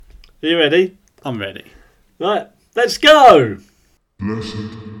Are you ready? I'm ready. Right, let's go! Blessed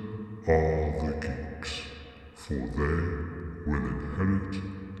are the geeks, for they will inherit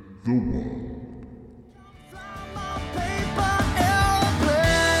the world.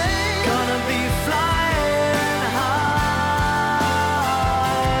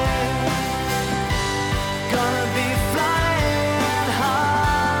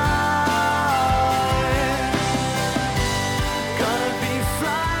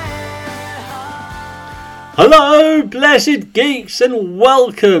 Hello, blessed geeks, and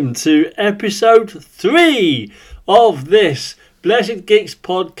welcome to episode 3 of this Blessed Geeks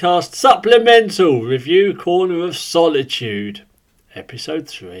podcast supplemental review corner of Solitude, episode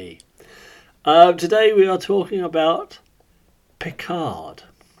 3. Today we are talking about Picard.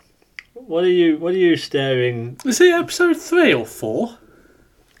 What are you staring? Is it episode 3 or 4?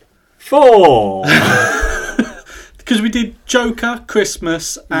 4. Because we did Joker,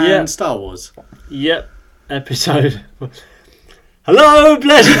 Christmas, and Star Wars. Yep. Episode. Hello,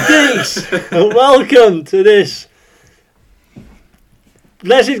 blessed geeks, and welcome to this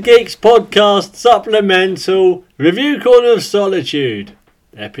Blessed Geeks podcast supplemental review corner of Solitude,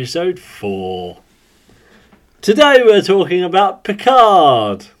 episode 4. Today we're talking about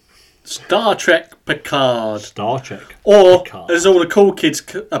Picard. Star Trek Picard. Star Trek. Or, Picard. as all the cool kids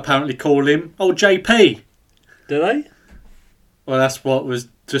apparently call him, JP. Do they? Well, that's what was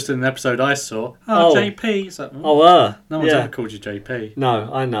just in an episode I saw. JP. Is that, No one's ever called you JP.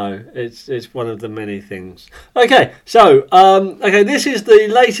 No, I know. It's one of the many things. Okay, so this is the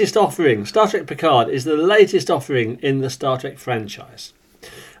latest offering. Star Trek Picard is the latest offering in the Star Trek franchise.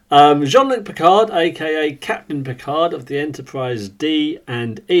 Jean-Luc Picard, aka Captain Picard of the Enterprise D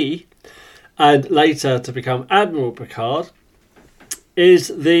and E, and later to become Admiral Picard, is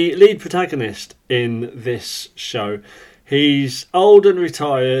the lead protagonist in this show. He's old and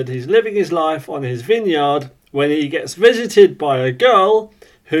retired. He's living his life on his vineyard when he gets visited by a girl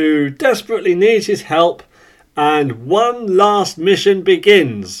who desperately needs his help, and one last mission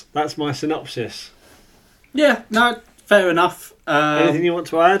begins. That's my synopsis. Yeah, no, fair enough. Anything you want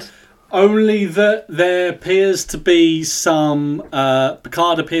to add? Only that there appears to be some...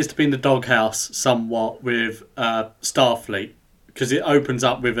 Picard appears to be in the doghouse somewhat with Starfleet. Because it opens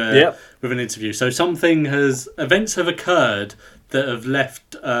up with an interview. So events have occurred that have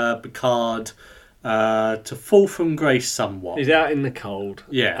left Picard to fall from grace somewhat. He's out in the cold.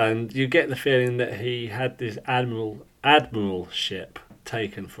 Yeah. And you get the feeling that he had this admiralship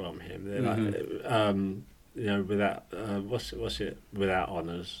taken from him. Without what's it? Without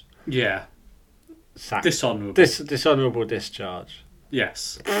honours. Yeah. Sacked. Dishonourable. Dishonourable discharge.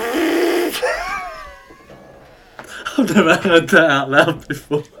 Yes. I've never heard that out loud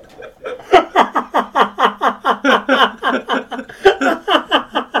before.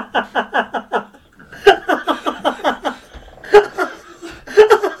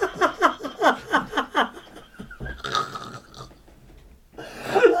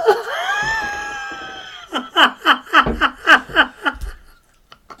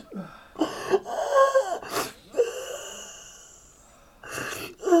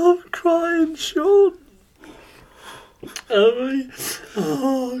 I'm crying, Sean.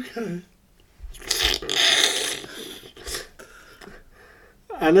 Okay.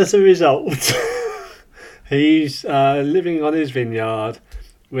 And as a result, he's living on his vineyard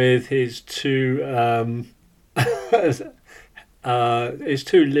with his two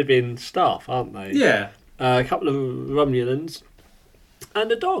living staff, aren't they? Yeah. A couple of Romulans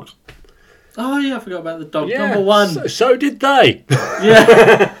and a dog. Oh yeah, I forgot about the dog. Yeah, Number 1. So did they.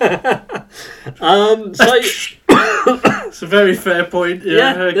 Yeah. It's a very fair point.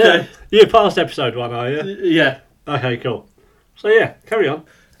 Yeah. Okay. Yeah. You're past episode 1, are you? Yeah. Okay, cool. So yeah, carry on.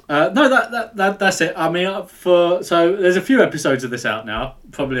 No, that's it. I mean, so there's a few episodes of this out now,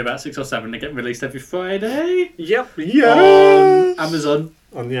 probably about 6 or 7. They get released every Friday. Yep. On Amazon.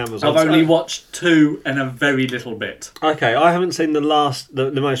 On the Amazon. I've only watched 2 and a very little bit. Okay, I haven't seen the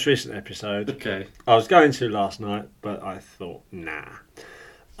most recent episode. Okay. I was going to last night, but I thought, nah.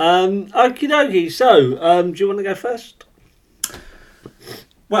 Okie dokie. So, do you want to go first?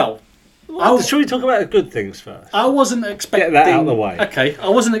 Well, should we talk about the good things first? I wasn't expecting... Get that out of the way. Okay, I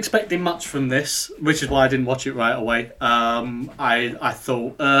wasn't expecting much from this, which is why I didn't watch it right away. I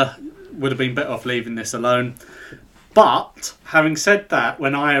thought would have been better off leaving this alone. But, having said that,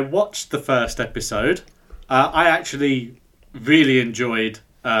 when I watched the first episode, I actually really enjoyed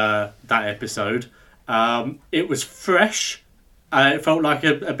that episode. It was fresh. It felt like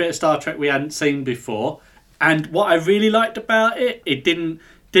a bit of Star Trek we hadn't seen before. And what I really liked about it, it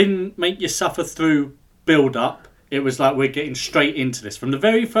didn't make you suffer through build-up. It was like we're getting straight into this. From the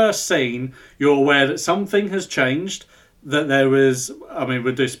very first scene, you're aware that something has changed. That there was... I mean,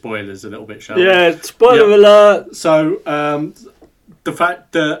 we'll do spoilers a little bit, shall we? Yeah, spoiler alert! So, the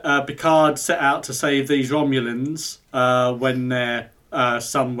fact that Picard set out to save these Romulans when their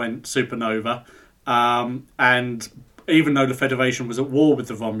sun went supernova, and even though the Federation was at war with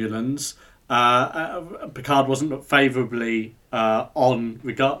the Romulans, Picard wasn't favourably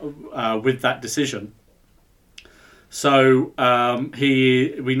with that decision. So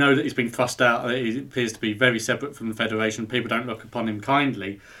we know that he's been thrust out. He appears to be very separate from the Federation. People don't look upon him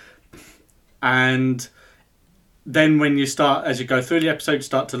kindly. And then when you start, as you go through the episode, you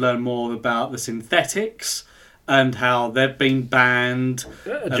start to learn more about the synthetics and how they've been banned.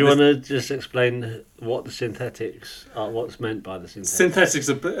 Do you want to just explain what the synthetics are, what's meant by the synthetics? Synthetics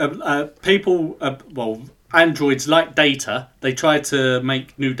are people, androids like Data. They tried to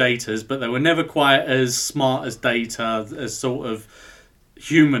make new Datas, but they were never quite as smart as Data, as sort of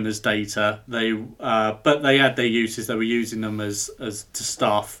human as Data. But they had their uses. They were using them as to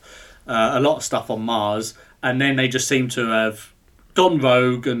staff a lot of stuff on Mars, and then they just seem to have gone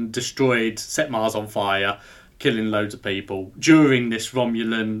rogue and set Mars on fire, killing loads of people during this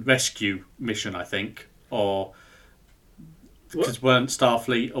Romulan rescue mission, I think, or because weren't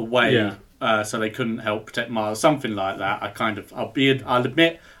Starfleet away. Yeah. So they couldn't help protect Mars, something like that. I'll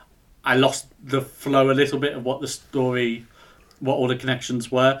admit, I lost the flow a little bit of what the story, what all the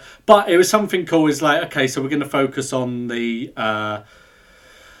connections were. But it was something cool. It's like, okay, so we're going to focus on the,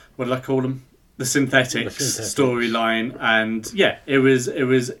 what did I call them? The synthetics storyline, and yeah, it was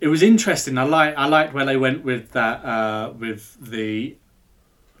interesting. I liked where they went with that, with the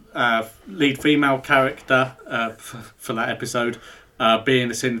lead female character for that episode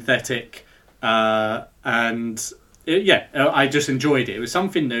being a synthetic. I just enjoyed it. It was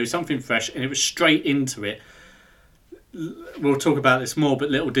something new, something fresh, and it was straight into it. We'll talk about this more,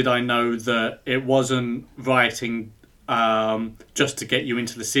 but little did I know that it wasn't writing just to get you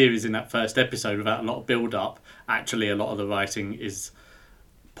into the series in that first episode without a lot of build-up. Actually, a lot of the writing is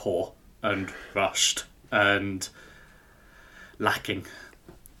poor and rushed and lacking,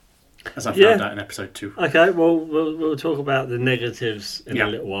 as I found out in episode 2. Okay, well, we'll talk about the negatives in a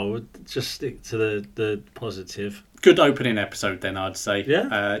little while. We'll just stick to the positive. Good opening episode, then, I'd say.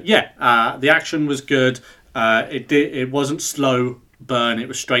 Yeah. The action was good. It wasn't slow burn. It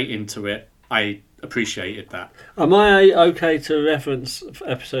was straight into it. I appreciated that. Am I okay to reference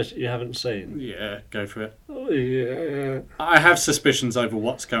episodes that you haven't seen? Yeah, go for it. Oh, yeah. I have suspicions over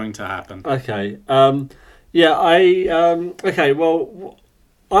what's going to happen. Okay. Okay. Well,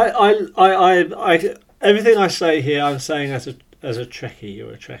 I everything I say here, I'm saying as a Trekkie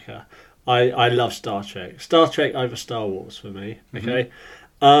or a Trekker. I love Star Trek. Star Trek over Star Wars for me. Okay.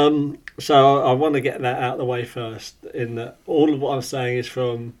 So I want to get that out of the way first. In that, all of what I'm saying is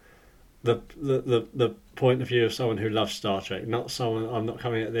from the point of view of someone who loves Star Trek, not someone. I'm not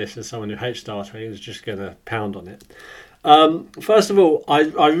coming at this as someone who hates Star Trek and is just going to pound on it. First of all,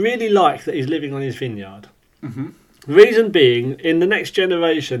 I really like that he's living on his vineyard. Mm-hmm. Reason being, in the Next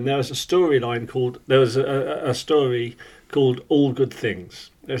Generation, there was a storyline called a story called All Good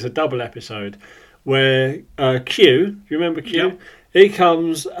Things. There's a double episode where Q, do you remember Q? Yep. He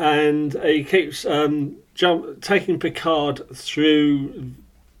comes and he keeps taking Picard through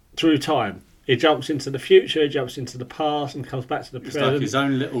time. He jumps into the future, he jumps into the past, and comes back to the present. It's like his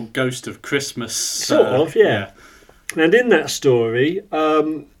own little ghost of Christmas. Sort of, yeah. And in that story,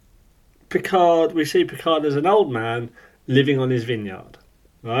 we see Picard as an old man living on his vineyard,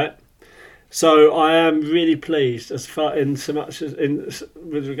 right? So I am really pleased, with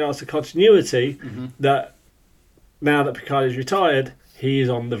regards to continuity, that now that Picard is retired, he is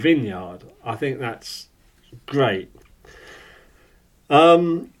on the vineyard. I think that's great.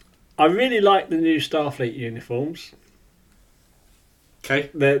 I really like the new Starfleet uniforms.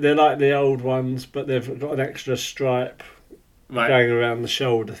 Okay. They're like the old ones, but they've got an extra stripe going around the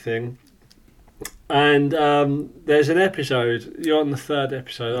shoulder thing. And there's an episode. You're on the third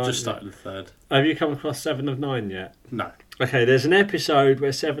episode, aren't you? Just started the third. Have you come across 7 of 9 yet? No. Okay, there's an episode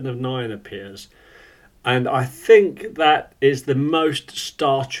where 7 of 9 appears. And I think that is the most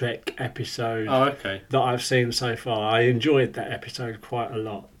Star Trek episode that I've seen so far. I enjoyed that episode quite a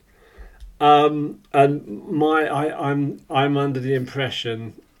lot. And I'm under the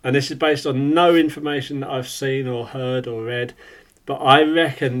impression, and this is based on no information that I've seen or heard or read, but I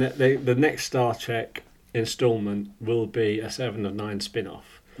reckon that the next Star Trek installment will be a 7 of 9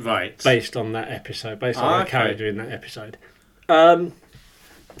 spin-off. Right. Based on that episode, based on the character in that episode. I'm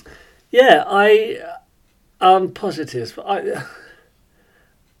positive.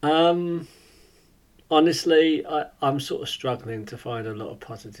 honestly, I'm sort of struggling to find a lot of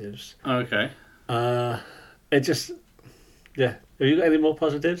positives. Okay. It just, yeah. Have you got any more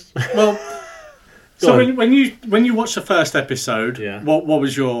positives? Well, so when you watched the first episode, Yeah. what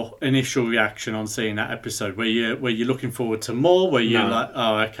was your initial reaction on seeing that episode? Were you looking forward to more? Were you like,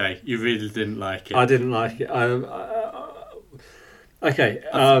 oh, okay, you really didn't like it? I didn't like it. Okay.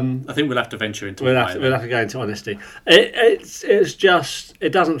 I think we'll have to venture into We'll have to go into honesty. It's just, it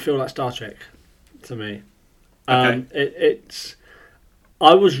doesn't feel like Star Trek to me. Okay.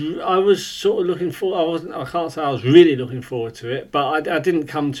 I was sort of looking for. I can't say I was really looking forward to it, but I didn't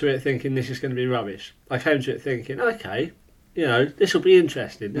come to it thinking this is going to be rubbish. I came to it thinking, okay, this will be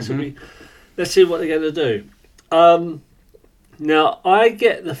interesting. This will be. Let's see what they're going to do. Now I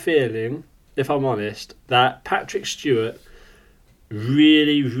get the feeling, if I'm honest, that Patrick Stewart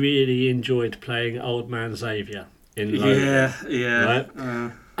really, really enjoyed playing Old Man Xavier in Logan. Yeah.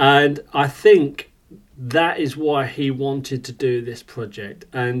 Right? And I think that is why he wanted to do this project.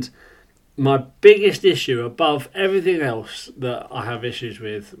 And my biggest issue, above everything else that I have issues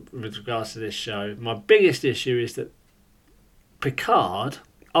with regards to this show, my biggest issue is that Picard,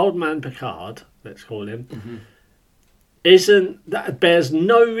 Old Man Picard, let's call him, that bears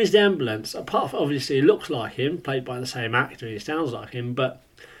no resemblance, apart from obviously he looks like him, played by the same actor, he sounds like him, but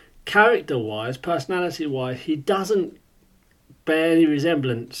character-wise, personality-wise, he doesn't bear any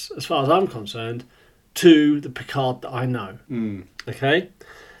resemblance, as far as I'm concerned, to the Picard that I know. Okay?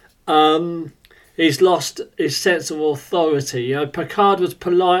 He's lost his sense of authority. Picard was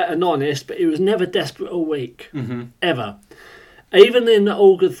polite and honest, but he was never desperate or weak. Ever. Even in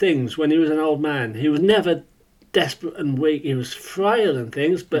All Good Things, when he was an old man, he was never desperate and weak. He was frail and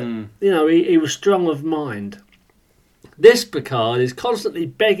things, but he was strong of mind. This Picard is constantly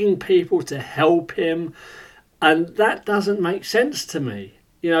begging people to help him, and that doesn't make sense to me.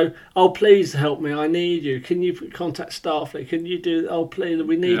 Oh, please help me, I need you. Can you contact Starfleet? Can you do, oh, please,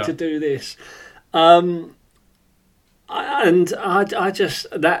 we need to do this. I just,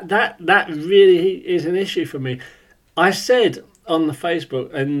 that really is an issue for me. I said on the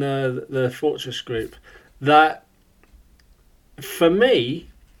Facebook in the Fortress group that for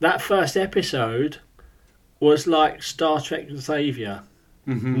me, that first episode was like Star Trek Xavier,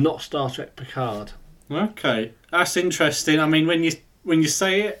 not Star Trek Picard. Okay, that's interesting. I mean, when you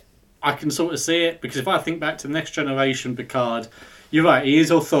say it, I can sort of see it, because if I think back to the Next Generation Picard, you're right, he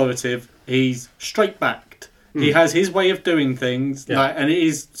is authoritative, he's straight-backed, he has his way of doing things, and it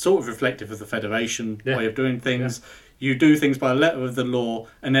is sort of reflective of the Federation way of doing things. You do things by the letter of the law,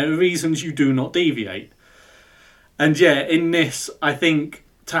 and there are reasons you do not deviate. And in this, I think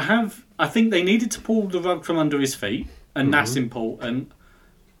they needed to pull the rug from under his feet, and that's important,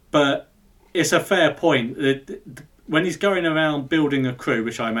 but it's a fair point that when he's going around building a crew,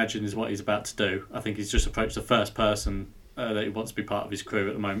 which I imagine is what he's about to do, I think he's just approached the first person that he wants to be part of his crew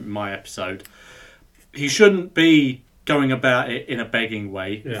at the moment in my episode. He shouldn't be going about it in a begging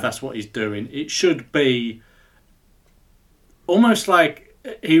way, if that's what he's doing. It should be almost like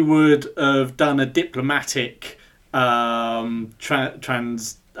he would have done a diplomatic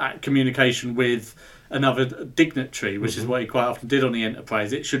communication with another dignitary, which is what he quite often did on the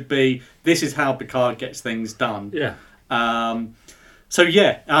Enterprise. It should be, this is how Picard gets things done. I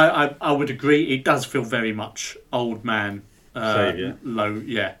would agree. It does feel very much old man low.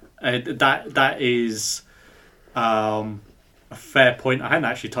 That is a fair point. I hadn't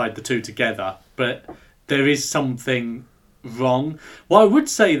actually tied the two together, but there is something wrong. What I would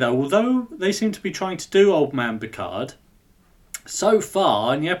say though, although they seem to be trying to do old man Picard, so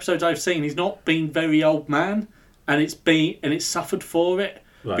far in the episodes I've seen, he's not been very old man, and it's suffered for it,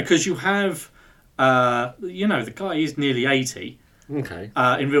 because you have, the guy is nearly 80,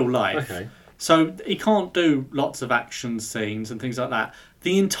 in real life, so he can't do lots of action scenes and things like that.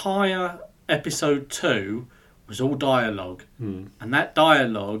 The entire episode 2 was all dialogue, and that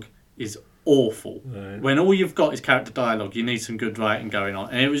dialogue is awful. When all you've got is character dialogue, you need some good writing going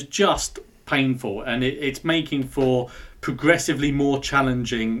on, and it was just painful, and it's making for progressively more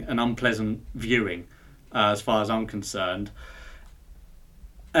challenging and unpleasant viewing, as far as I'm concerned.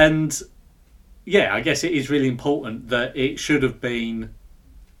 And I guess it is really important that it should have been,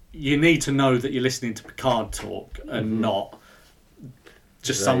 you need to know that you're listening to Picard talk and not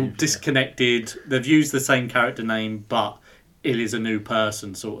just some disconnected, they've used the same character name but it is a new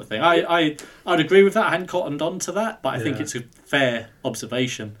person sort of thing. I'd agree with that. I hadn't cottoned on to that, but I think it's a fair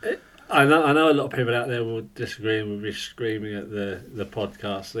observation. I know a lot of people out there will disagree and will be screaming at the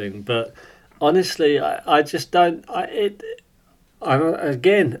podcast thing, but honestly, I just don't. I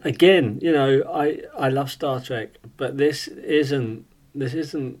love Star Trek, but this isn't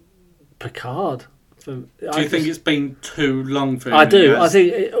Picard Do you think it's been too long for him? I do. I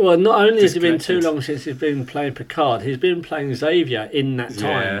think. Well, not only has it been too long since he's been playing Picard, he's been playing Xavier in that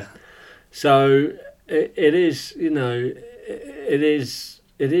time. Yeah. So it is, it is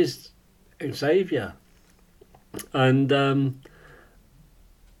Xavier, and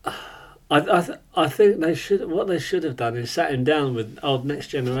I think what they should have done is sat him down with old Next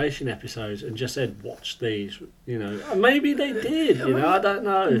Generation episodes and just said, watch these. Maybe they did. I don't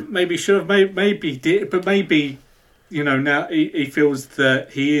know. Maybe should have. Maybe did, but maybe. Now he feels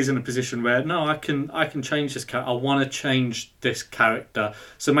that he is in a position where no, I can change this character. I want to change this character.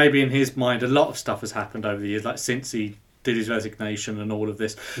 So maybe in his mind, a lot of stuff has happened over the years, like since he did his resignation and all of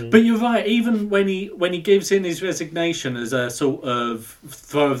this. But you're right. Even when he gives in his resignation as a sort of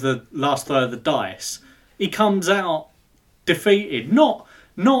last throw of the dice, he comes out defeated. Not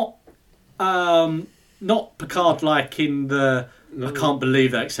Picard like in the. I can't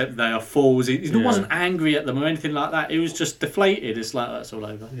believe that, except they are fools. He wasn't angry at them or anything like that. He was just deflated. It's like, that's all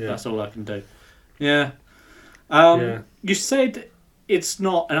over. Yeah. That's all I can do. Yeah. You said it's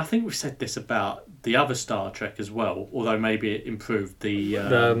not, and I think we said this about the other Star Trek as well, although maybe it improved the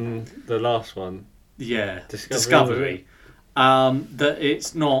last one. Yeah. Discovery. That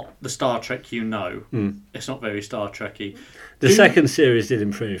it's not the Star Trek It's not very Star Trekky. The second series did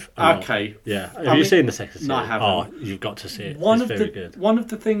improve. Okay. Yeah. Have you seen the second series? No, I haven't. Oh, you've got to see it. It's very good. One of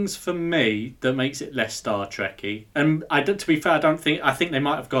the things for me that makes it less Star Trekky, and to be fair, I think they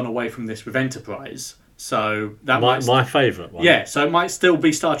might have gone away from this with Enterprise. So that my favourite one. Yeah, so it might still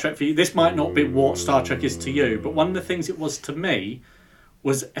be Star Trek for you. This might not be what Star Trek is to you, but one of the things it was to me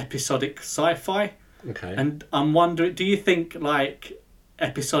was episodic sci-fi. Okay. And I'm wondering, do you think like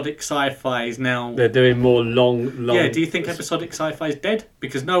episodic sci-fi is now... They're doing more long... Yeah, do you think episodic sci-fi is dead?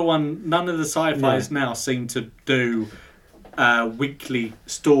 Because none of the sci-fis now seem to do weekly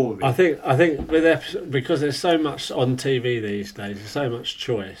story. I think because there's so much on TV these days, there's so much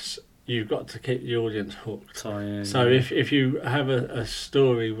choice, you've got to keep the audience hooked. So if you have a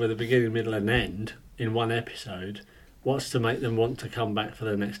story with a beginning, middle and end in one episode, what's to make them want to come back for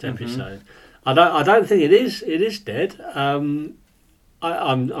the next episode? I don't think it is dead.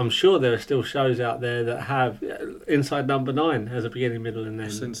 I'm sure there are still shows out there that have Inside Number 9 has a beginning, middle, and end.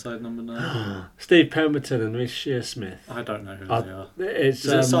 What's Inside Number 9? Steve Pemberton and Rhys Shearsmith. I don't know who they are. Is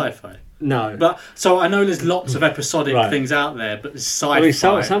it sci-fi? No. But so I know there's lots of episodic things out there, but it's sci-fi. I mean,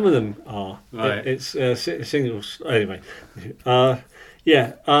 some of them are. Right. It's singles. Anyway. I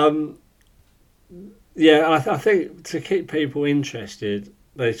think to keep people interested,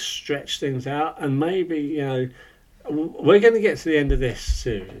 they stretch things out, and maybe we're going to get to the end of this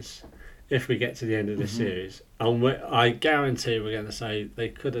series. If we get to the end of this series, and I guarantee we're going to say they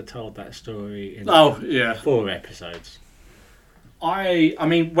could have told that story in 4 episodes. I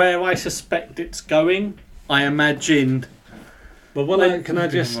mean, where I suspect it's going, I imagined. But can I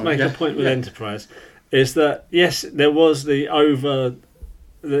just make a point with Enterprise? Is that yes, there was the over.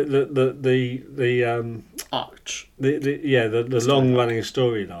 The arch. The long running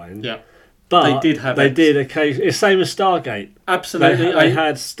storyline. Yeah. But they did occasionally. It's same as Stargate. Absolutely. They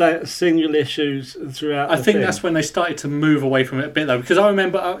had single issues throughout. I think that's when they started to move away from it a bit, though, because I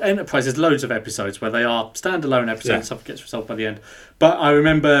remember Enterprise. There's loads of episodes where they are standalone episodes. Stuff gets resolved by the end. But I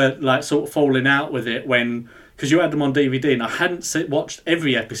remember like sort of falling out with it because you had them on DVD, and I hadn't watched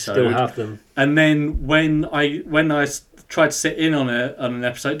every episode. Still have them. And then when I tried to sit in on an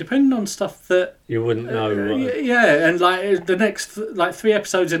episode, depending on stuff that you wouldn't know. And like the next 3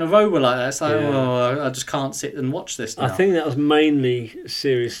 episodes in a row were like that. It's like, I just can't sit and watch this now. I think that was mainly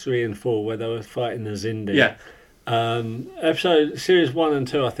series 3 and 4 where they were fighting the Xindi. Yeah. Series 1 and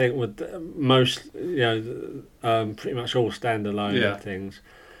 2, I think, were most pretty much all standalone things.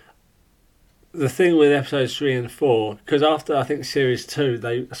 The thing with episodes 3 and 4, because after I think series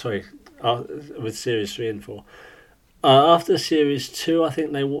 2, with series 3 and 4. After series 2, I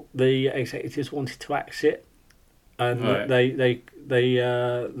think the executives wanted to axe it, and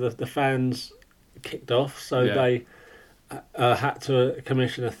the fans kicked off, so they had to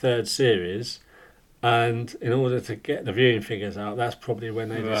commission a 3rd series, and in order to get the viewing figures out, that's probably when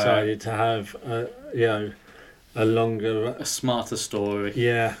they decided to have a longer, a smarter story.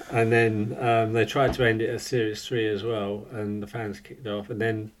 Yeah, and then they tried to end it at series 3 as well, and the fans kicked off, and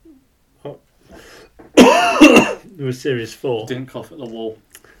then. It was series 4. Didn't cough at the wall.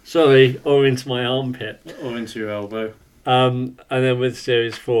 Sorry, or into my armpit. Or into your elbow. And then with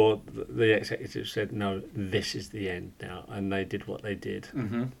series 4, the executives said, no, this is the end now. And they did what they did.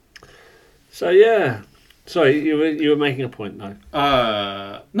 Mm-hmm. So, yeah. Sorry, you were making a point, though.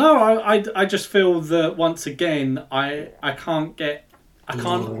 No, I just feel that, once again, I can't...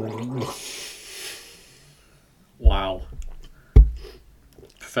 Wow. My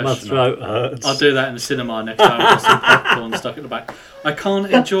Professional. throat hurts. I'll do that in the cinema next time. I've got some popcorn stuck at the back. I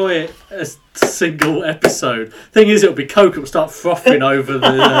can't enjoy it a single episode. Thing is, it'll be Coke. It'll start frothing over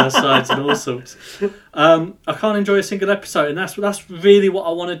the sides and all sorts. I can't enjoy a single episode, and that's really what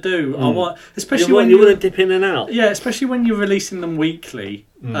I want to do. I want, especially when you want to dip in and out. Yeah, especially when you're releasing them weekly.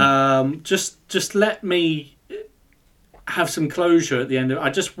 Just let me have some closure at the end of it. I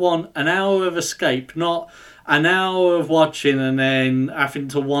just want an hour of escape, not an hour of watching and then having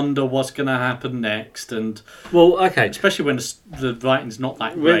to wonder what's going to happen next. And especially when the writing's not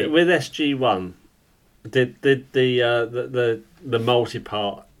that great. With SG1, did the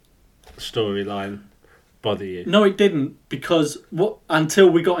multi-part storyline bother you? No, it didn't, because until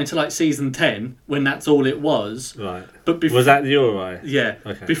we got into like season 10, when that's all it was. Right. But was that your eye? Yeah.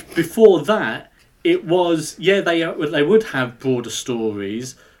 Okay. Before that, it was they would have broader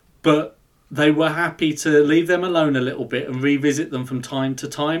stories, but they were happy to leave them alone a little bit and revisit them from time to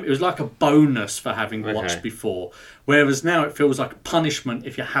time. It was like a bonus for having watched before, whereas now it feels like a punishment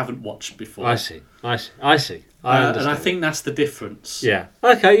if you haven't watched before. I see. I understand. And I think that's the difference. Yeah.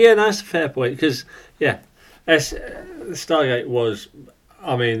 Okay. Yeah, that's a fair point, because Stargate was,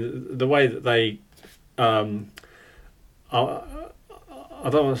 I mean, the way that they, I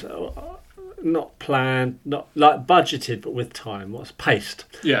don't want to. Not planned, not like budgeted, but with time. What's paced?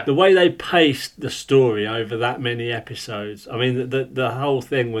 Yeah. The way they paced the story over that many episodes. I mean, the whole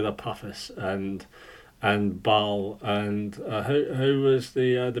thing with Apophis and Baal and who was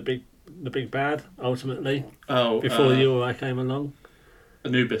the big bad ultimately? Before the Uri came along.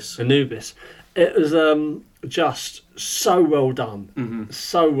 Anubis. It was just so well done,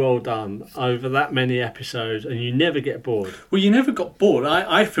 so well done over that many episodes, and you never get bored. Well, you never got bored.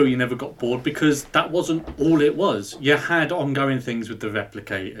 I feel you never got bored because that wasn't all it was. You had ongoing things with the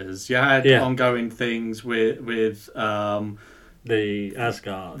replicators. You had ongoing things with the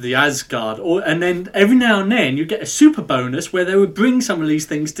Asgard. And then every now and then you get a super bonus where they would bring some of these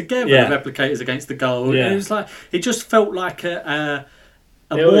things together. The replicators against the gold. Yeah. And it was like, it just felt like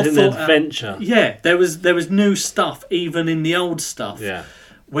it was an adventure. There was new stuff even in the old stuff. Yeah.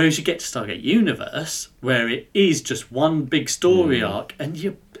 Whereas you get to Stargate Universe, where it is just one big story arc, and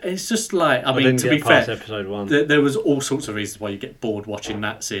it's just like, I mean, to be fair, episode 1. There was all sorts of reasons why you get bored watching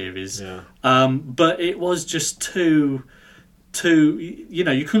that series. Yeah. But it was just too,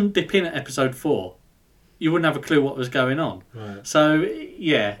 you couldn't dip in at episode 4. You wouldn't have a clue what was going on. Right. So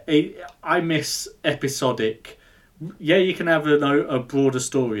I miss episodic. Yeah, you can have a broader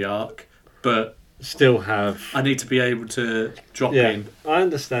story arc, but still have. I need to be able to drop in. I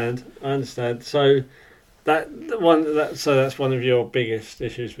understand. So that's one of your biggest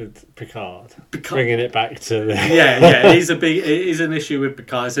issues with Picard. Bringing it back to the it is an issue with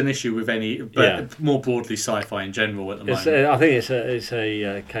Picard. It's an issue with more broadly sci-fi in general at the moment. I think it's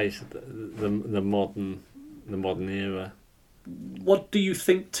a case of the modern era. What do you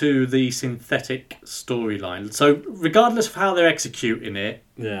think to the synthetic storyline? So, regardless of how they're executing it,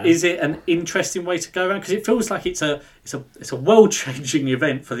 is it an interesting way to go around? Because it feels like it's a world-changing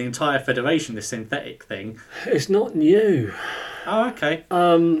event for the entire Federation. This synthetic thing. It's not new. Oh, okay.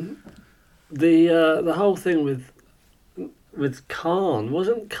 The whole thing with Khan,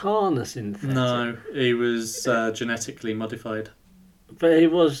 wasn't Khan a synthetic? No, he was genetically modified. But he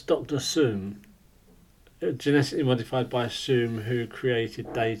was Dr. Soom. Genetically modified by Soom, who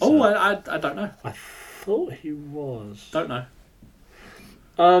created Data. Oh, I don't know. I thought he was. Don't know.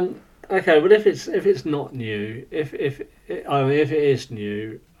 Okay, but if it's not new, if it is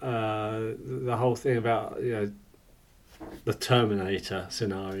new, the whole thing about the Terminator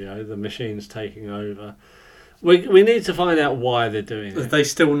scenario, the machines taking over, we need to find out why they're doing it. Have they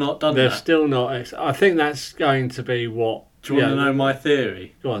still not done that? They're still not. I think that's going to be what. Do you want to know my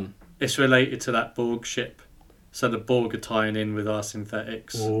theory? Go on. It's related to that Borg ship. So the Borg are tying in with our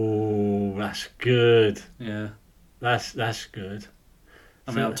synthetics. Oh, that's good. Yeah. That's good.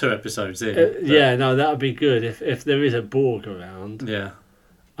 I mean, I'm 2 episodes in. That would be good if there is a Borg around. Yeah.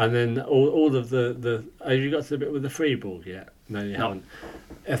 And then all of the have you got to the bit with the free Borg yet? No, you haven't.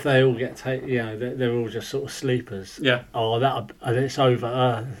 If they all get they're all just sort of sleepers. Yeah. Oh, and it's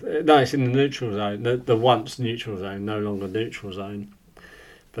over. No, it's in the neutral zone. The once neutral zone, no longer neutral zone.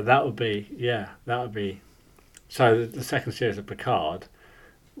 But that would be. So the second series of Picard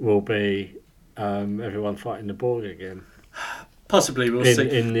will be everyone fighting the Borg again. Possibly, we'll see.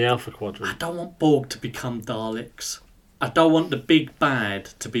 In the Alpha Quadrant. I don't want Borg to become Daleks. I don't want the big bad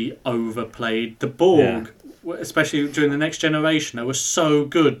to be overplayed. The Borg, especially during the Next Generation, they were so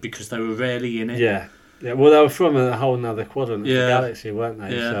good because they were rarely in it. Yeah. Yeah, well, they were from a whole nother quadrant of the Yeah. galaxy, weren't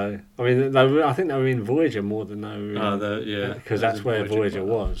they? Yeah. So, I mean, I think they were in Voyager more than they were in... Because that's where Voyager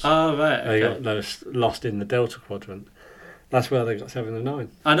was. Oh, right, okay. They were lost in the Delta Quadrant. That's where they got 7 of 9.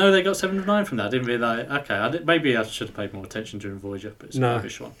 I know they got 7 of 9 from that. I didn't realise. Okay, maybe I should have paid more attention during Voyager, but it's a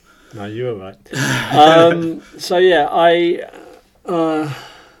rubbish one. No, you were right. So, yeah, I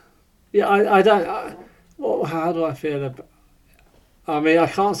don't... how do I feel about... I mean, I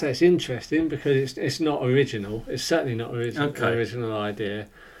can't say it's interesting because it's not original. It's certainly not original idea.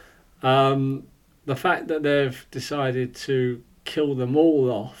 The fact that they've decided to kill them all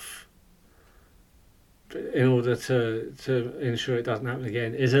off in order to ensure it doesn't happen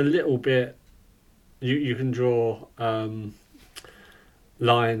again is a little bit... You can draw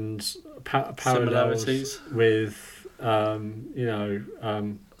lines, parallels with,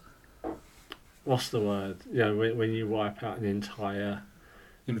 what's the word? When you wipe out an entire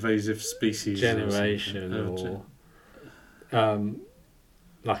invasive species generation,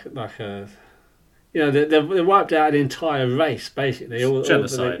 like a, they wiped out an entire race basically.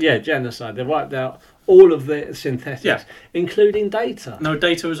 Genocide. Genocide. They wiped out all of the synthetics, including Data. No,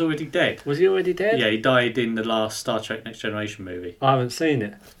 Data was already dead. Was he already dead? Yeah, he died in the last Star Trek Next Generation movie. I haven't seen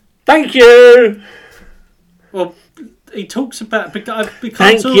it. Thank you. Well, he talks about because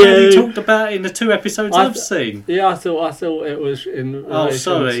Thank already you. talked about it in the 2 episodes I've seen. Yeah, I thought it was in relation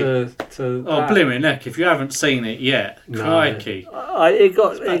sorry. to that. Blimey neck! If you haven't seen it yet, crikey! It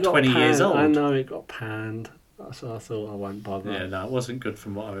got 20 panned. years old. I know it got panned, so I thought I won't bother. Yeah, no, it wasn't good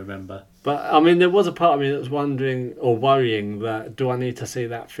from what I remember. But I mean, there was a part of me that was wondering or worrying that do I need to see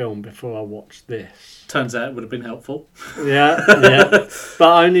that film before I watch this? Turns out it would have been helpful. Yeah.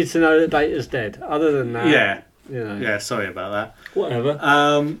 But I need to know that Data's dead. Other than that, Yeah. You know. Yeah, sorry about that. Whatever.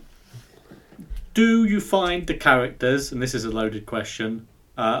 Do you find the characters, and this is a loaded question,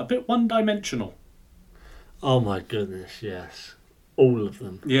 a bit one-dimensional? Oh my goodness, yes. All of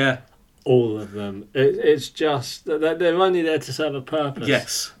them. Yeah. All of them. It's just that they're only there to serve a purpose.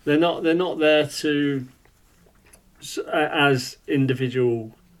 Yes. They're not there to as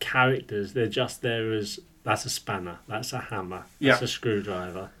individual characters. They're just there as that's a spanner, that's a hammer, that's a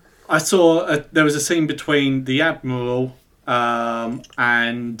screwdriver. I saw there was a scene between the Admiral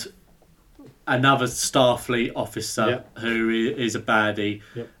and another Starfleet officer who is a baddie,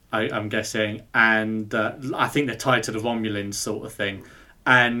 I'm guessing, and I think they're tied to the Romulans sort of thing.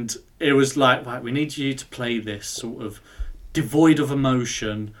 And it was like, right, we need you to play this sort of devoid of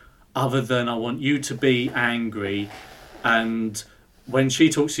emotion other than I want you to be angry. And when she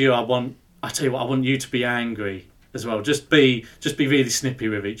talks to you, I tell you what, I want you to be angry as well. Just be really snippy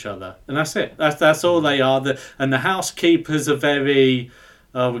with each other. And that's it. That's all they are. And the housekeepers are very,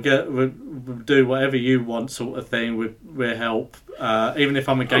 we'll do whatever you want sort of thing. We'll help. Even if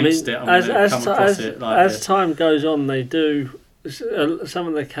I'm against it, I'm going to come across it like as this. time goes on, they do... Some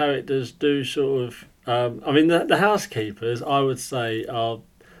of the characters do sort of... the housekeepers, I would say, are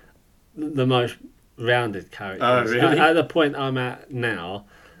the most rounded characters. Oh, really? At the point I'm at now,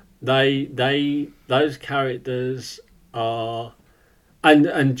 those characters are...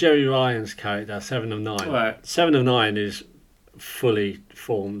 And Jerry Ryan's character, 7 of 9. Right. 7 of 9 is fully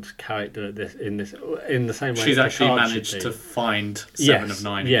formed character in the same way. She's actually managed to find 7 of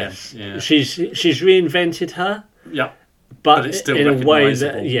 9 yes. again. Yeah. She's reinvented her. Yeah. But it's still in a way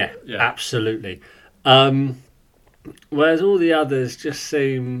that, yeah, absolutely. Whereas all the others just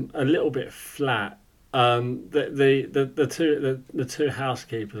seem a little bit flat. The two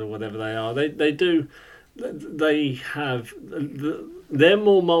housekeepers or whatever they are, they're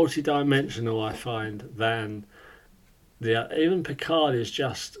more multi-dimensional, I find, than even Picard is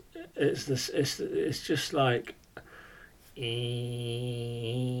just it's just like.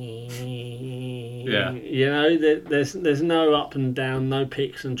 Yeah. There's no up and down, no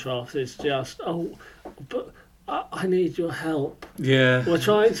peaks and troughs. It's just but I need your help. Yeah. We're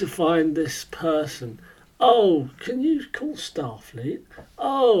trying to find this person. Oh, can you call Starfleet?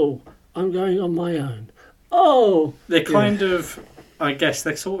 Oh, I'm going on my own. Oh, they're kind of, I guess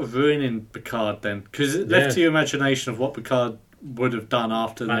they're sort of ruining Picard then, because left to your imagination of what Picard would have done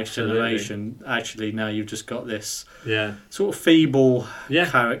after the Next Generation. Actually, now you've just got this sort of feeble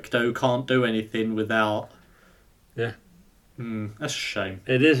character who can't do anything without. Yeah, that's a shame.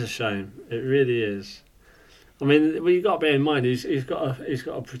 It is a shame. It really is. I mean, you've got to bear in mind he's got a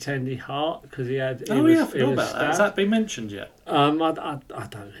pretendy heart because he had. I forgot about that. Has that been mentioned yet? I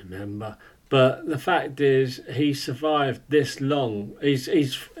don't remember. But the fact is, he survived this long. He's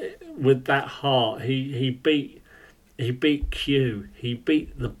with that heart. He beat Q. He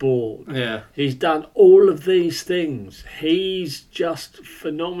beat the Borg. Yeah. He's done all of these things. He's just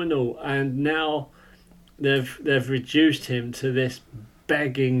phenomenal. And now they've reduced him to this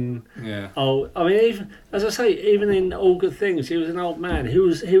begging. Yeah. Oh, I mean, even as I say, even in All Good Things, he was an old man. He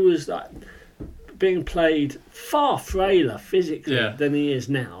was like being played far frailer physically than he is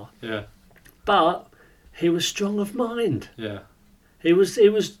now. Yeah. But he was strong of mind. Yeah. He was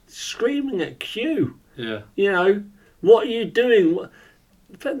screaming at Q. Yeah. You know, what are you doing?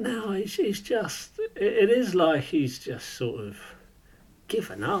 But now he's just. It is like he's just sort of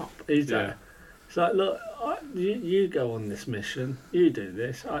given up. It's like, look, you go on this mission. You do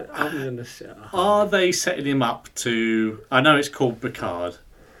this. I'm going to sit at home. Are they setting him up to... I know it's called Picard.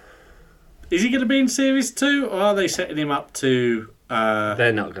 Is he going to be in Series 2? Or are they setting him up to...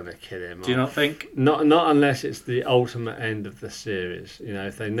 They're not going to kill him. Do you not think? Not unless it's the ultimate end of the series. You know,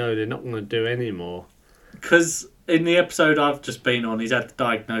 if they know they're not going to do any more. Because in the episode I've just been on, he's had the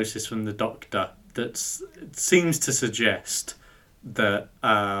diagnosis from the doctor that seems to suggest that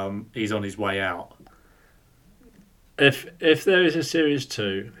he's on his way out. If there is a Series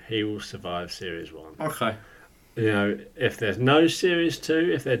 2, he will survive Series 1. Okay. You know, if there's no Series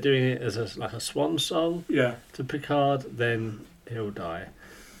 2, if they're doing it as like a swan song to Picard, then he'll die.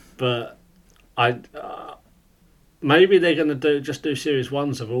 But maybe they're going to do Series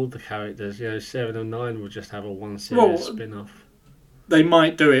 1s of all the characters. You know, 7 and 9 will just have a one series spin-off. They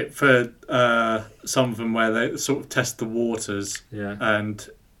might do it for some of them where they sort of test the waters. Yeah. And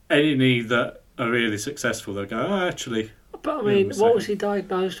any that are really successful, they'll go, oh, actually... But I mean, what was he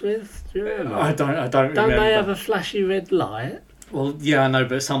diagnosed with? Do you remember? I don't remember. Don't they have a flashy red light? Well, yeah, I know,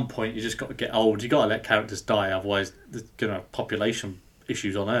 but at some point you just got to get old. You got to let characters die, otherwise there's going to have population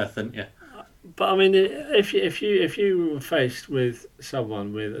issues on Earth, aren't you? But I mean, if you were faced with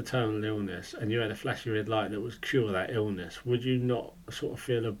someone with a terminal illness and you had a flashy red light that would cure that illness, would you not sort of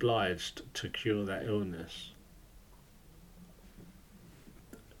feel obliged to cure that illness?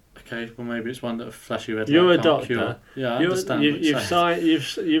 Okay, well maybe it's one that a flashy red light You're a can't doctor. cure. Yeah, I understand.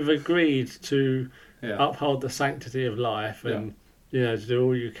 You've agreed to uphold the sanctity of life and to do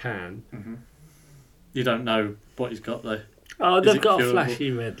all you can. Mm-hmm. You don't know what he's got though. Oh, they've got a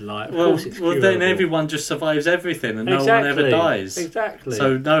flashy red light. Of course it's well, curable. then everyone just survives everything and no one ever dies. Exactly.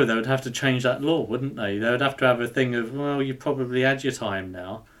 So no, they would have to change that law, wouldn't they? They would have to have a thing of, well, you probably had your time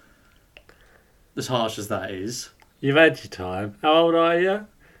now. As harsh as that is. You've had your time. How old are you?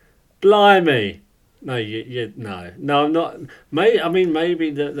 Blimey! No, no, I'm not.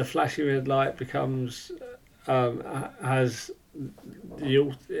 Maybe the flashy red light becomes it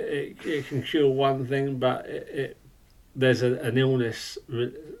can cure one thing, but there's an illness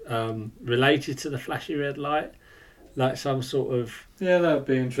related to the flashy red light, like some sort of that would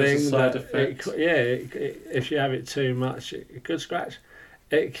be interesting side effect. If you have it too much, it could scratch.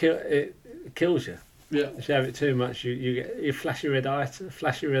 It kills you. Yeah. If you have it too much, you get your flashy red lightitis.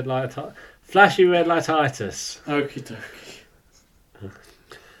 Okie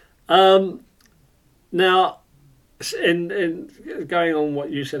dokie. Now, in going on what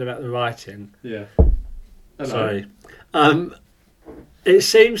you said about the writing. Yeah. Sorry. It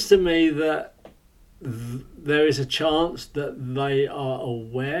seems to me that there is a chance that they are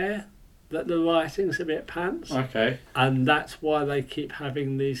aware that the writing's a bit pants. Okay. And that's why they keep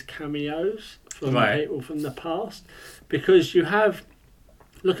having these cameos from people from the past. Because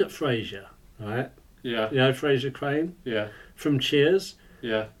look at Frasier, right? Yeah. You know Frasier Crane? Yeah. From Cheers?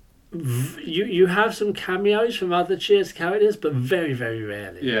 Yeah. You have some cameos from other Cheers characters, but very, very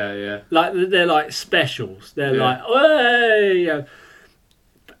rarely. Yeah, yeah. Like, they're like specials. They're like, hey! You know,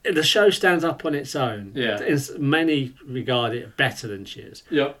 the show stands up on its own. Yeah. Many regard it better than Cheers.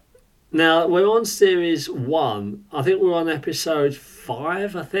 Yeah. Now, we're on Series 1. I think we're on episode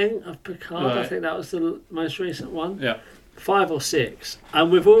 5, of Picard. Right. I think that was the most recent one. Yeah. 5 or 6.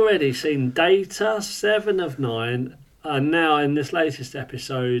 And we've already seen Data, 7 of 9, and now in this latest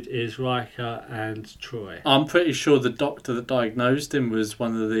episode is Riker and Troy. I'm pretty sure the doctor that diagnosed him was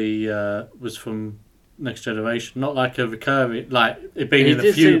one of the... was from Next Generation. Not like a recurring... Like, it being in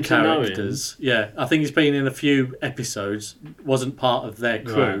a few characters. Yeah, I think he's been in a few episodes. Wasn't part of their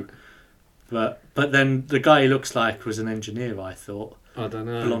crew. Right. But then the guy he looks like was an engineer, I thought. I don't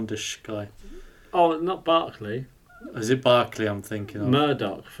know. Blondish guy. Oh, not Barclay. Is it Barclay I'm thinking of?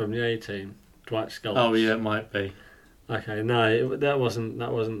 Murdoch from the A-Team. Dwight Schultz. Oh yeah, it might be. Okay, no, that wasn't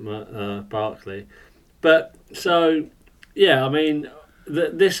Barclay. But so, yeah, I mean,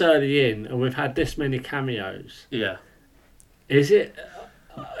 this early in, and we've had this many cameos. Yeah. Is it?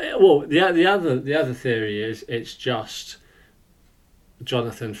 Well, the other theory is it's just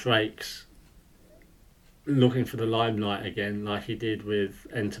Jonathan Frakes looking for the limelight again, like he did with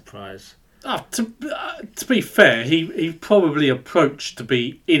Enterprise. To be fair, he probably approached to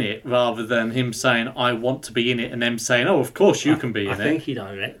be in it rather than him saying I want to be in it and them saying, oh, of course you can be in it. I think he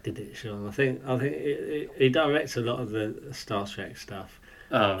directed it, Sean. I think he directs a lot of the Star Trek stuff.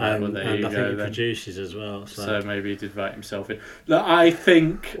 Oh, and, well, there and you I go. think he Then. produces as well. So maybe he did write himself in. Look, I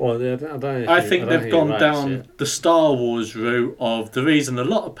think. Well, I don't know I think they've gone down it. the Star Wars route of the reason a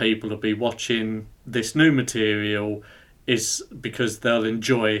lot of people will be watching this new material is because they'll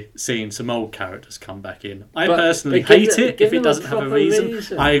enjoy seeing some old characters come back in. I personally hate it if it doesn't have a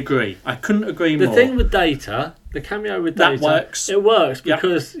reason. I agree. I couldn't agree more. The thing with Data, the cameo with Data, that works. It works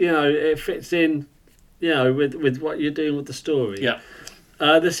because it fits in, with what you're doing with the story. Yeah.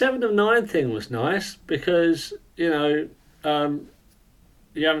 The 7 of 9 thing was nice because you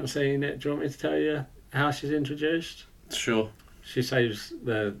haven't seen it. Do you want me to tell you how she's introduced? Sure. She saves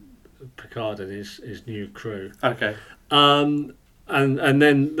the Picard and his new crew. Okay. And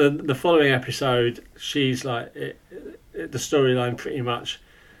then the following episode, she's like the storyline pretty much.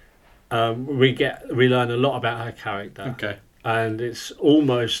 We learn a lot about her character. Okay. And it's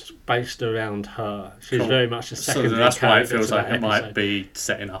almost based around her. She's very much a secondary character. So that's why it feels like it might be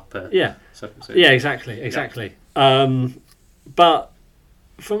setting up a... Yeah, exactly. But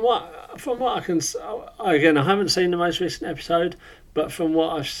from what I can... Again, I haven't seen the most recent episode, but from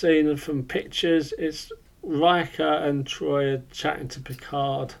what I've seen and from pictures, it's Riker and Troy are chatting to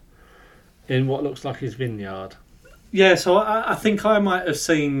Picard in what looks like his vineyard. Yeah, so I think I might have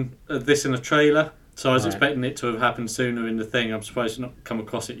seen this in a trailer. So I was expecting it to have happened sooner in the thing. I'm surprised to not come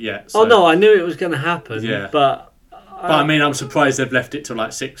across it yet. So. Oh no, I knew it was going to happen. Yeah. But I mean, I'm surprised they've left it to like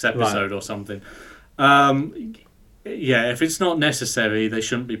 6th episode or something. Yeah, if it's not necessary, they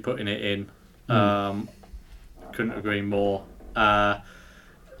shouldn't be putting it in. Couldn't agree more. But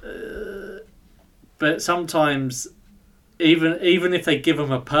sometimes, even if they give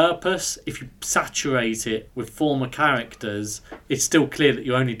them a purpose, if you saturate it with former characters, it's still clear that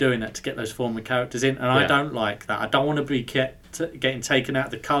you're only doing that to get those former characters in. And I don't like that. I don't want to be getting taken out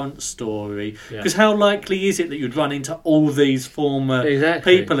of the current story, because how likely is it that you'd run into all these former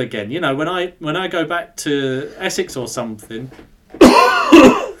people again? When I go back to Essex or something,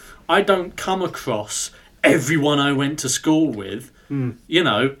 I don't come across everyone I went to school with. And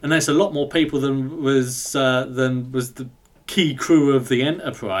there's a lot more people than was the key crew of the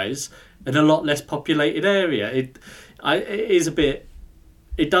Enterprise in a lot less populated area. It is a bit.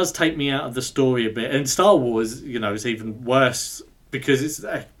 It does take me out of the story a bit. And Star Wars, is even worse because it's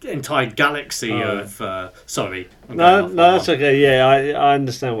an entire galaxy of. Sorry. No, that's okay. Yeah, I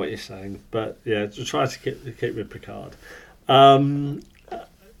understand what you're saying, but yeah, to try to keep with Picard.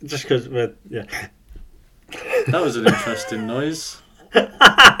 Just because we're That was an interesting noise.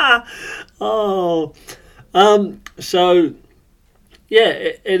 So yeah,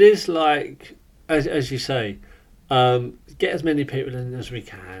 it is like as you say, get as many people in as we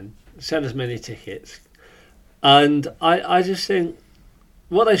can, sell as many tickets, and I just think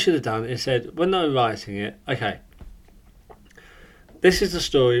what they should have done is said when they were writing it, okay, this is the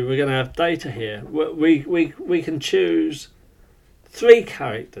story. We're going to have Data here. We can choose 3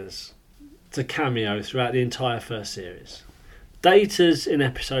 characters to cameo throughout the entire first series. Data's in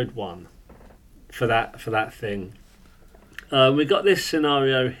episode 1 for that thing. We got this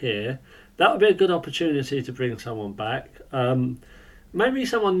scenario here. That would be a good opportunity to bring someone back. Maybe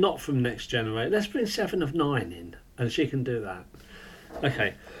someone not from Next Generation. Let's bring 7 of 9 in, and she can do that.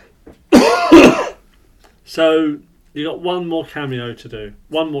 Okay. So you got one more cameo to do.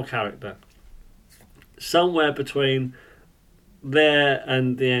 One more character. Somewhere between there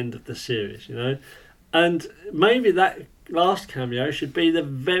and the end of the series, and maybe that last cameo should be the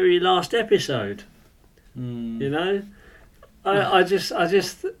very last episode. I just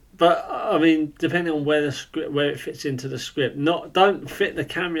but I mean, depending on where it fits into the script, don't fit the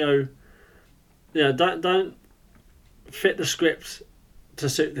cameo, don't fit the script to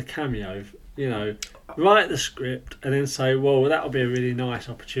suit the cameo. Write the script and then say, well, that would be a really nice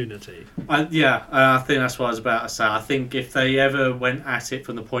opportunity. I think that's what I was about to say. I think if they ever went at it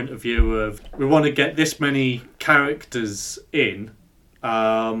from the point of view of we want to get this many characters in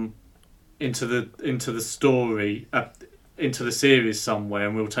into the story, into the series somewhere,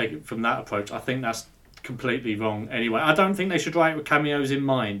 and we'll take it from that approach, I think that's completely wrong anyway. I don't think they should write with cameos in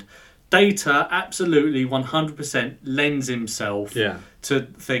mind. Data absolutely 100% lends himself to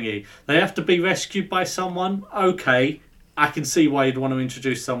thingy. They have to be rescued by someone. Okay, I can see why you'd want to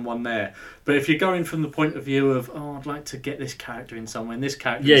introduce someone there. But if you're going from the point of view of, I'd like to get this character in somewhere and this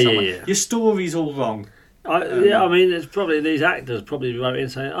character in somewhere, your story's all wrong. I mean, it's probably these actors probably wrote in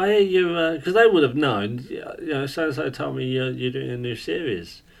saying, "I hear you," because they would have known. So and so told me you're doing a new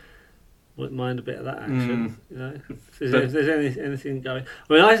series. Wouldn't mind a bit of that action. You know, if there's anything going.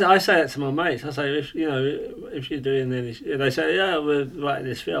 I mean, I say that to my mates. I say, if you're doing any, they say, yeah, we're writing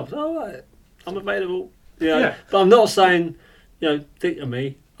this film. So, all right, I'm available. You know, Yeah. but I'm not saying, think of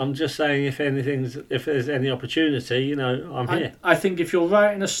me. I'm just saying if there's any opportunity, I'm here. I think if you're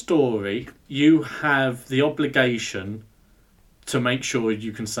writing a story, you have the obligation to make sure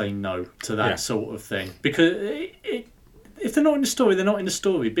you can say no to that sort of thing. Because if they're not in the story, they're not in the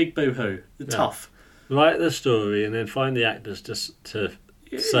story. Big boo-hoo. They're tough. Write the story and then find the actors just to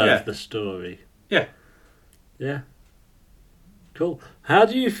serve the story. Yeah. Yeah. Cool. How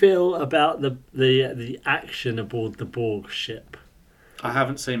do you feel about the action aboard the Borg ship? I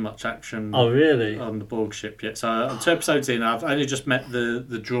haven't seen much action. Oh, really? On the Borg ship yet. So I'm 2 episodes in. I've only just met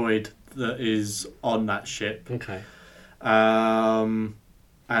the droid that is on that ship. Okay. And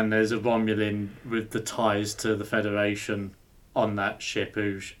there's a Romulan with the ties to the Federation on that ship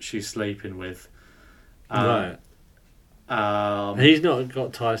who she's sleeping with. Right. He's not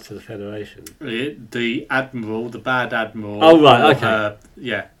got ties to the Federation. The admiral, the bad admiral. Oh, right. Okay.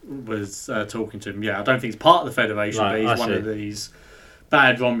 Was talking to him. Yeah, I don't think he's part of the Federation, but he's one of these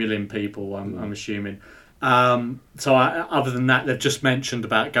bad Romulan people. I'm assuming. Other than that, they've just mentioned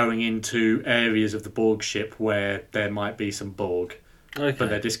about going into areas of the Borg ship where there might be some Borg, but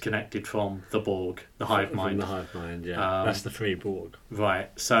they're disconnected from the Borg, the hive mind. From the hive mind, yeah. That's the free Borg. Right.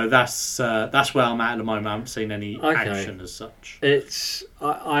 So that's where I'm at the moment. I haven't seen any action as such. It's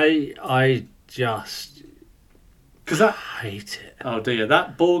I just hate it. Oh dear,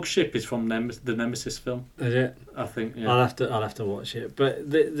 that Borg ship is from the Nemesis film. Is it? I think. Yeah. I'll have to watch it. But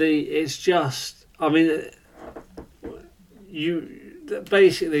it's just. I mean,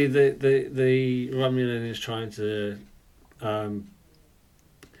 basically the Romulan is trying to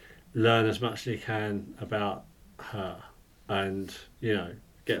learn as much as he can about her, and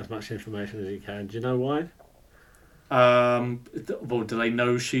get as much information as he can. Do you know why? Well, do they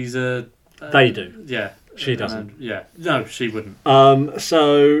know she's a? They do. Yeah. She doesn't. Yeah. No, she wouldn't. And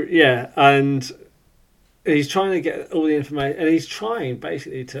he's trying to get all the information, and he's trying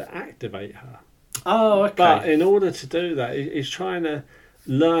basically to activate her. Oh, okay. But in order to do that, he's trying to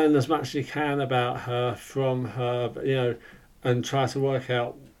learn as much as he can about her from her, and try to work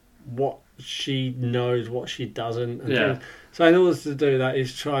out what she knows, what she doesn't. And so in order to do that,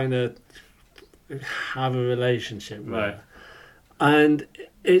 he's trying to have a relationship with her. And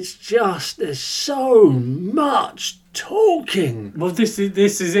it's just, there's so much talking. Well, this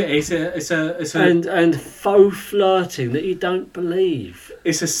is it. It's a and faux flirting that you don't believe.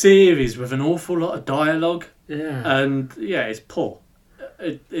 It's a series with an awful lot of dialogue. Yeah. And it's poor.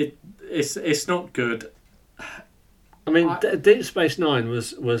 It's not good. I mean, Deep Space Nine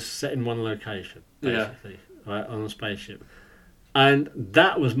was set in one location, basically, right, on a spaceship, and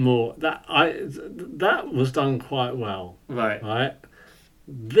that was that was done quite well, right.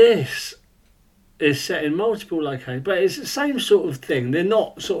 This is set in multiple locations, but it's the same sort of thing. They're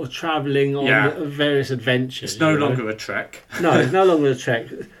not sort of travelling on various adventures. It's no longer a trek. No, it's no longer a trek.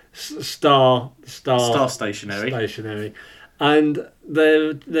 Star stationary, and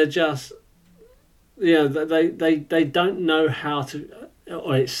they're just. They don't know how to,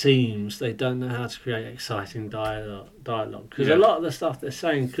 or it seems they don't know how to create exciting dialogue. Because a lot of the stuff they're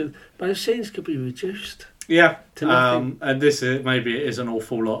saying, those scenes could be reduced. Yeah, to nothing. And this maybe it is an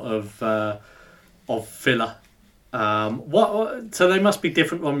awful lot of filler. So they must be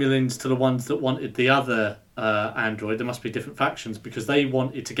different Romulans to the ones that wanted the other android. There must be different factions because they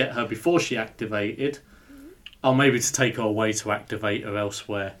wanted to get her before she activated, or maybe to take her away to activate her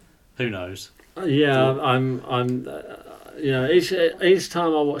elsewhere. Who knows? Yeah, I'm. Each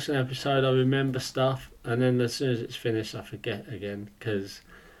time I watch an episode, I remember stuff, and then as soon as it's finished, I forget again because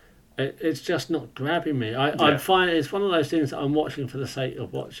it's just not grabbing me. I find it's one of those things that I'm watching for the sake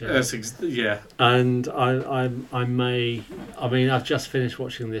of watching. And I've just finished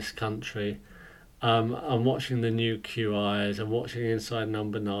watching This Country. I'm watching the new QIs. I'm watching Inside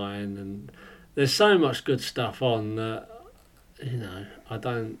Number 9, and there's so much good stuff on that.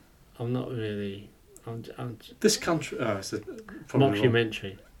 I'm not really. This Country. Oh, it's a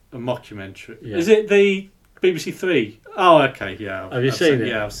mockumentary. A mockumentary. Yeah. Is it the BBC Three? Oh, okay. Yeah. Have you seen it?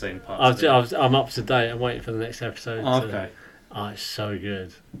 Yeah, I've seen parts. I'm up to date. I'm waiting for the next episode. Okay. It's so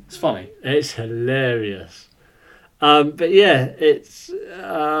good. It's funny. It's hilarious. But yeah, it's.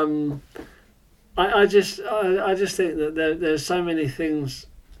 I just think that there's so many things.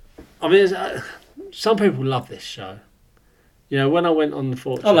 I mean, some people love this show. When I went on the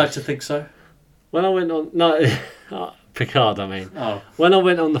Fortress... I like to think so. When I went on... No, Picard, I mean. Oh. When I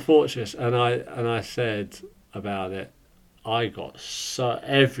went on the Fortress and I said about it, I got so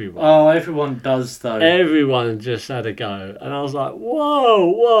everyone. Oh, everyone does though. Everyone just had a go, and I was like,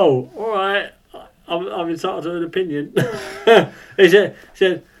 "Whoa, all right, I'm entitled to an opinion." He said,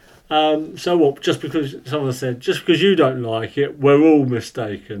 "So what? Just because someone said, just because you don't like it, we're all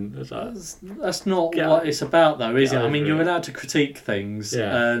mistaken." It's like, That's not what it's about, though, is it? I mean, over you're it. allowed to critique things,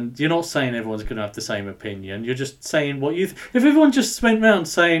 Yeah. and you're not saying everyone's going to have the same opinion. You're just saying what you. If everyone just went round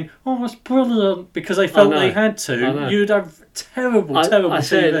saying, "Oh, that's brilliant," because they felt know. they had I to, know. you'd have terrible I TV.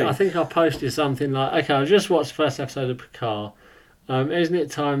 said, I think I posted something like, "Okay, I just watched the first episode of Picard. Isn't it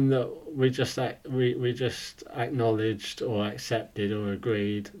time that we just acknowledged or accepted or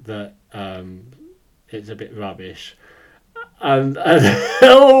agreed that it's a bit rubbish?" And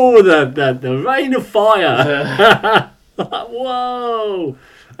oh, the rain of fire! Like, whoa!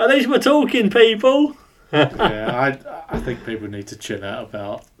 At least we're talking, people. Yeah, I think people need to chill out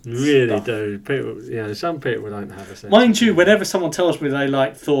about. Really stuff. do. People, some people don't have a sense. Mind you, whenever someone tells me they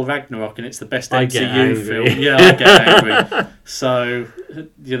like Thor Ragnarok and it's the best I get MCU angry. film, yeah, I get angry. So,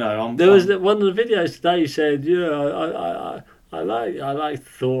 There was one of the videos today said, I like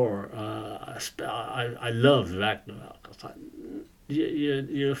Thor. I love Ragnarok. I was like,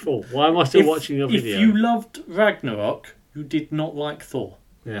 you're a fool. Why am I still watching your video? If you loved Ragnarok, you did not like Thor.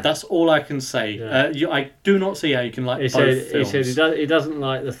 Yeah. That's all I can say. Yeah. I do not see how you can like He both films. said he doesn't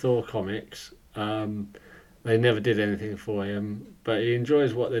like the Thor comics. They never did anything for him, but he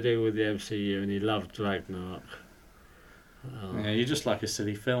enjoys what they do with the MCU, and he loved Ragnarok. Yeah, you just like a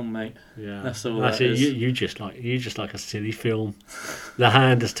silly film, mate. Yeah, That's all that actually, is. you just like a silly film. The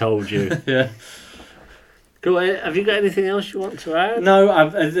hand has told you. Yeah. Cool. Have you got anything else you want to add? No,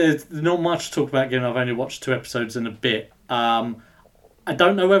 there's not much to talk about. Given I've only watched 2 episodes in a bit. I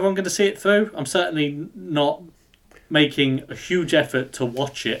don't know whether I'm going to see it through. I'm certainly not making a huge effort to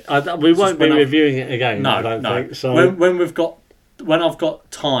watch it. We won't be reviewing it again. No, I don't think. So when I've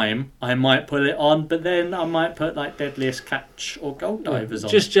got time, I might put it on, but then I might put like Deadliest Catch or Gold Divers on.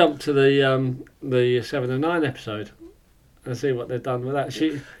 Just jump to the 7 and 9 episode and see what they've done with that.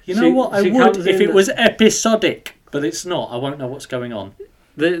 I would if it was episodic, but it's not. I won't know what's going on.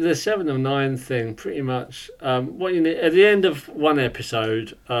 The 7 of 9 thing, pretty much. What you need at the end of one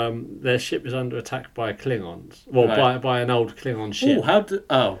episode, their ship is under attack by Klingons. Well, Right. by an old Klingon ship.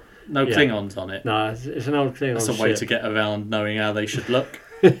 No Yeah. Klingons on it. No, it's an old Klingon That's a ship. way to get around knowing how they should look.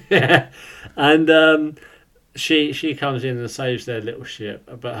 Yeah, and she comes in and saves their little ship,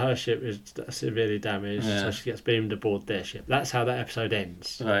 but her ship is severely damaged, Yeah. so she gets beamed aboard their ship. That's how that episode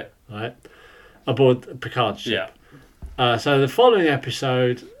ends. Right. Aboard Picard's ship. Yeah. So the following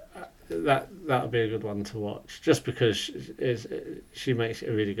episode, that'll be a good one to watch, just because she makes it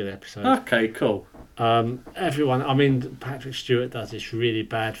a really good episode. Okay, cool. Everyone, I mean, Patrick Stewart does this really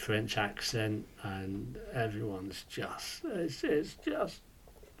bad French accent, and everyone's it's just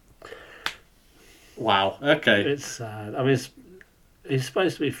Wow. Okay. it's sad. I mean, he's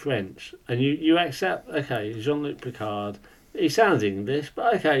supposed to be French, and you accept, okay, Jean-Luc Picard, he sounds English,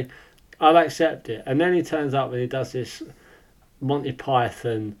 but okay, I'll accept it. And then he turns up and he does this Monty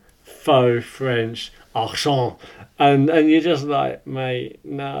Python faux French accent, and you're just like, mate,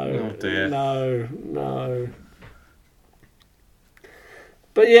 no, Oh, dear. no.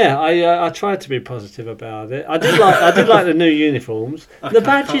 But yeah, I tried to be positive about it. I did like the new uniforms. Okay, The I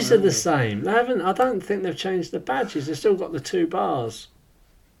badges can't are the same. They haven't. I don't think they've changed the badges. They've still got the 2 bars.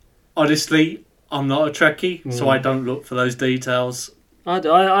 Honestly, I'm not a Trekkie, so I don't look for those details.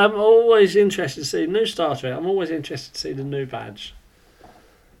 I'm always interested to see new Star Trek. I'm always interested to see the new badge.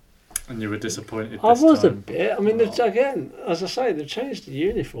 And you were disappointed I this was a time. bit. I mean, again, as I say, they've changed the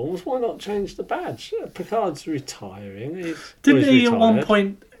uniforms. Why not change the badge? Picard's retiring. Didn't he at one retired.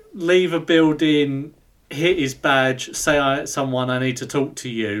 point leave a building, hit his badge, say someone, I need to talk to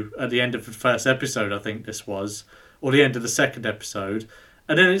you, at the end of the first episode, I think this was, or the end of the second episode,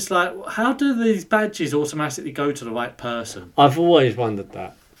 and then it's like, how do these badges automatically go to the right person? I've always wondered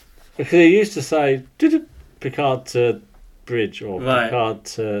that. Because he used to say, Picard to Bridge, or Right. Picard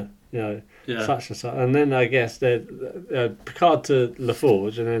to, Yeah. such and such. And then I guess Picard to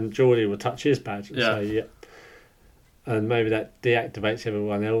LaForge, and then Geordie will touch his badge and Yeah. say, yeah. And maybe that deactivates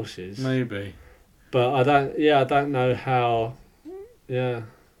everyone else's. Maybe. But I don't know how. Yeah.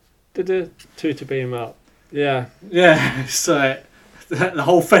 Two to beam up. Yeah. Yeah, so the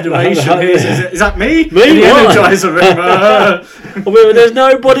whole Federation is that me? Me? In the What? Energizer room. I mean, there's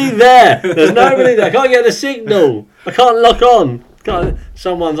nobody there. There's nobody there. I can't get the signal. I can't lock on.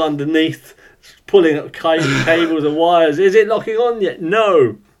 Someone's underneath pulling up cables and wires. Is it locking on yet?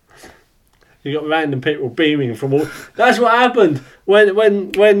 No. You got random people beaming from all. That's what happened when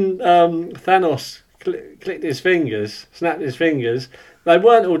Thanos clicked his fingers, snapped his fingers, they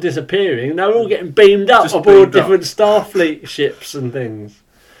weren't all disappearing. They were all getting beamed up Just aboard beamed different Starfleet ships and things.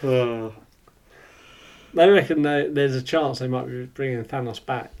 Oh. They reckon there's a chance they might be bringing Thanos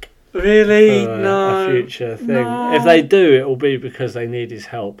back. Really? For No. a future thing. No. If they do, it will be because they need his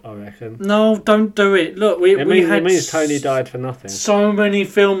help, I reckon. No, don't do it. Look, It means Tony died for nothing. so many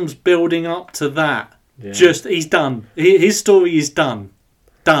films building up to that. Yeah. Just, he's done. His story is done.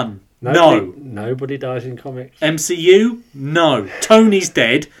 Done. Nobody dies in comics. MCU? No. Tony's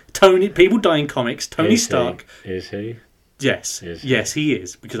dead. People die in comics. Tony Stark. Is he? Yes. Is he? Yes, he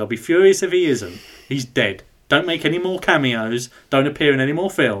is. Because I'll be furious if he isn't. He's dead. Don't make any more cameos. Don't appear in any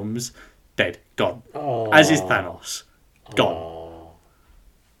more films. Dead. Gone. Oh. As is Thanos. Gone.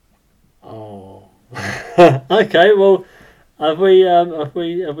 Oh. Okay. Well, have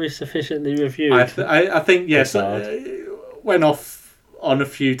we sufficiently reviewed? I think yes. Picard? Went off on a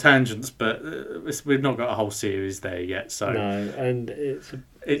few tangents, but we've not got a whole series there yet, so No, and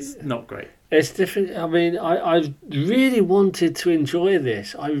it's not great. it's different. I mean, I really wanted to enjoy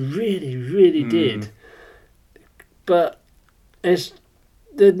this. I really did. But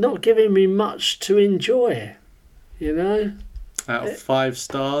they're not giving me much to enjoy, you know? Out of 5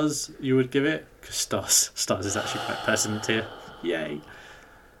 stars, you would give it? Because stars is actually quite pertinent here. Yay.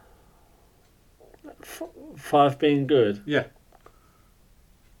 5 being good. Yeah.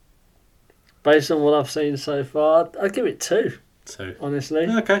 Based on what I've seen so far, I'd give it 2, 2. honestly.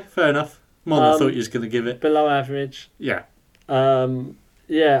 Okay, fair enough. More than I thought you was going to give it. Below average. Yeah. I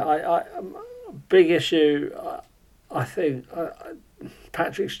big issue, I think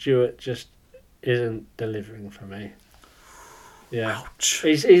Patrick Stewart just isn't delivering for me. Yeah. Ouch.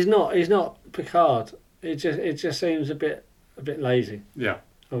 He's not Picard. It just seems a bit lazy. Yeah.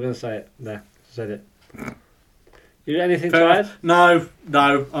 I'm going to say it. There, said it. You got anything Fair to enough. add?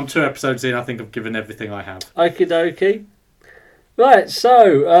 No. I'm 2 episodes in. I think I've given everything I have. Okie dokie. Right,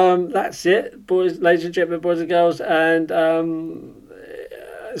 so that's it, boys, ladies and gentlemen, boys and girls, and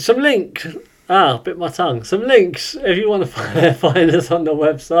some links. Bit my tongue. Some links. If you want to find us on the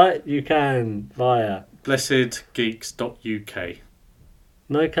website, you can via blessedgeeks.uk.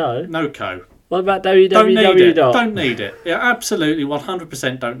 No co. No co. What about Don't need www. it. Don't need it. Yeah, absolutely,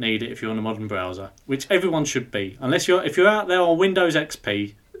 100% don't need it if you're on a modern browser, which everyone should be. Unless if you're out there on Windows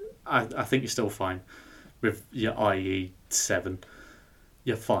XP, I think you're still fine with your IE 7.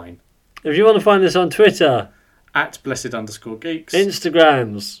 You're fine. If you want to find us on Twitter, At blessed_geeks.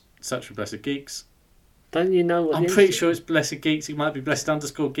 Instagrams. Search for Blessed Geeks. Don't you know what? I'm pretty sure it's Blessed Geeks. It might be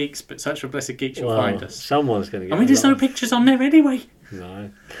blessed_geeks, but search for Blessed Geeks, you'll find us. Someone's going to get. I mean, there's no pictures on there anyway.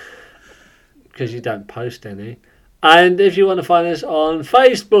 No, because you don't post any. And if you want to find us on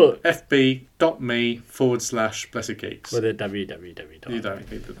Facebook, fb.me/blessedgeeks. with a www. You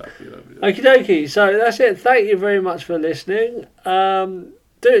don't need the www. Okie dokie. So that's it. Thank you very much for listening. Do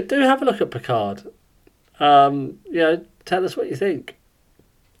have a look at Picard. Tell us what you think.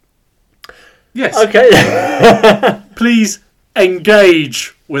 Yes. Okay. Please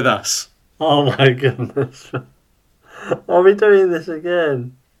engage with us. Oh my goodness. Are we doing this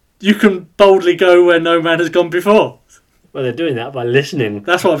again? You can boldly go where no man has gone before. Well, they're doing that by listening.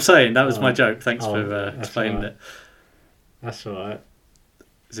 That's what I'm saying. That was my joke. Thanks for that's explaining all right. it. That's all right.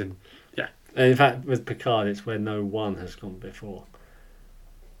 As in, yeah. And in fact, with Picard, it's where no one has gone before.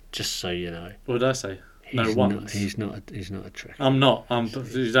 Just so you know. What did I say? He's one. not a trick. I'm not.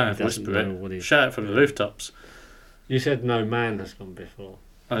 You don't have to doesn't whisper know what it. he's Shout it from the rooftops. You said no man has gone before.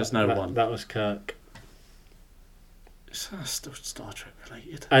 Oh, there's no one. That was Kirk. It's still Star Trek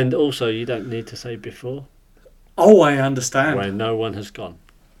related. And also, you don't need to say before. Oh, I understand. Where no one has gone.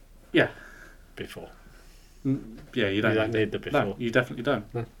 Yeah. Before. Yeah, you don't need the before. No, you definitely don't.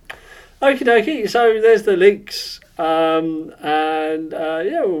 No. Okie dokie. So there's the links.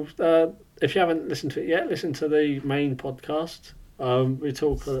 If you haven't listened to it yet, listen to the main podcast. We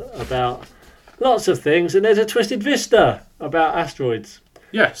talk about lots of things, and there's a Twisted Vista about asteroids.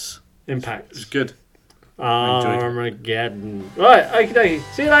 Yes. Impacts. It's good. Armageddon. Right, okie dokie.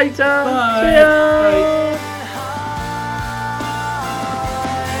 See you later. Bye. See ya. Bye.